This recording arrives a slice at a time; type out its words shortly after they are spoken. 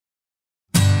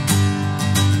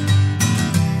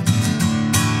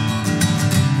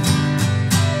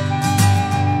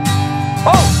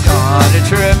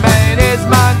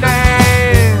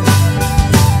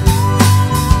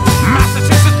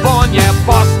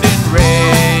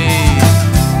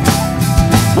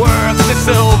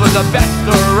the best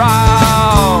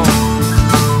around.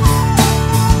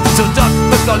 Till dust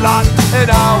was a lot and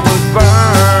I was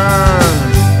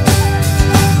burned.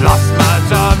 Lost my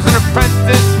job as an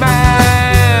apprentice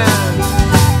man.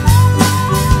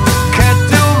 Can't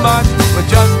do much with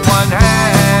just one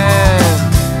hand.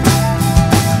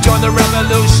 Join the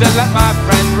revolution, let my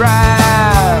friend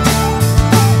rap.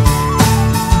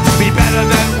 Be better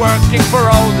than working for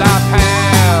old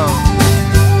Lapam.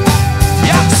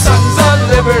 Yeah, Sons of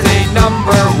Liberty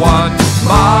 #1,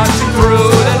 marching through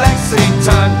to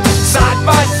Lexington. Side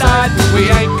by side, we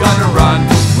ain't gonna run.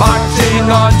 Marching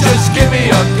on, just give me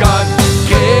a gun.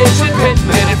 Gage and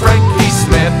Pittman and Frankie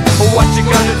Smith. What you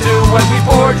gonna do when we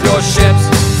board your ships?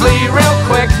 Flee real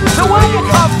quick to where you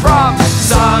come from.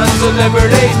 Sons of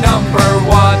Liberty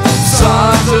 #1.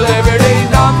 Sons of Liberty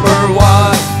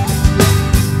 #1.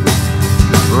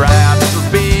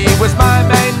 Rafferty was my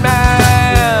main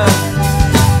man.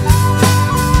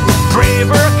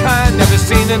 Braver kind never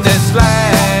seen in this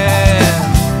land.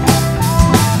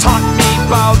 Taught me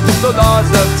about the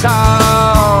laws of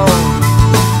town.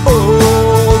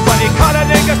 Oh, but he caught a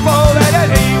nigger's bullet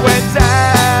and he went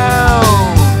down.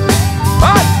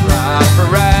 I'd try for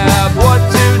rap what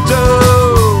to do.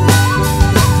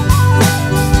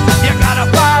 You gotta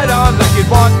fight on like you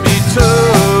want me to.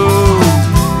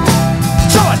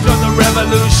 So I joined the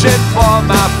revolution for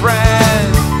my friend.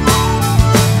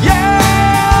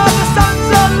 Yeah, the Sons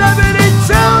of Liberty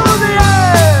to the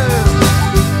end.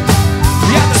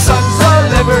 Yeah, the Sons of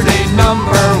Liberty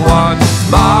 #1,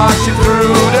 marching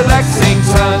through to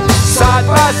Lexington. Side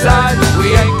by side, we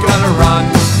ain't gonna run.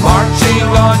 Marching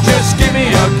on, just give me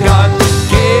a gun.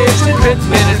 Gage and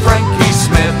Pittman and Frankie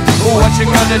Smith. What you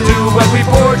gonna do when we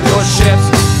board your ships?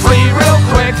 Flee real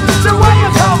quick to where you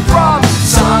come from.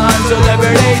 Sons of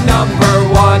Liberty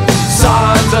 #1.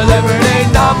 Sons of Liberty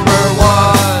 #1.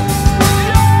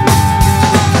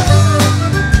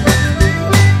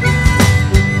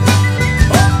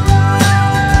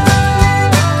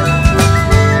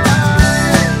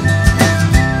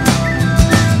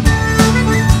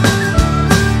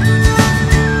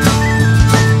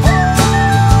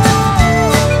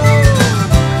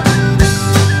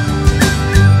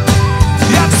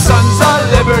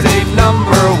 Liberty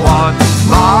 #1,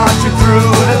 marching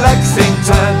through to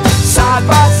Lexington. Side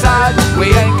by side, we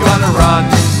ain't gonna run.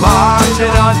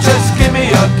 Marching on, just give me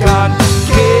a gun.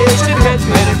 Gage and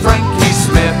Pittman and Frankie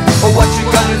Smith. What you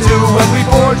gonna do when we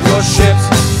board your ships?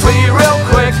 Flee real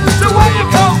quick to where you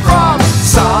come from.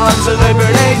 Sons of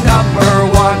Liberty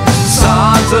 #1.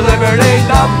 Sons of Liberty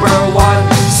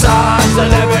 #1.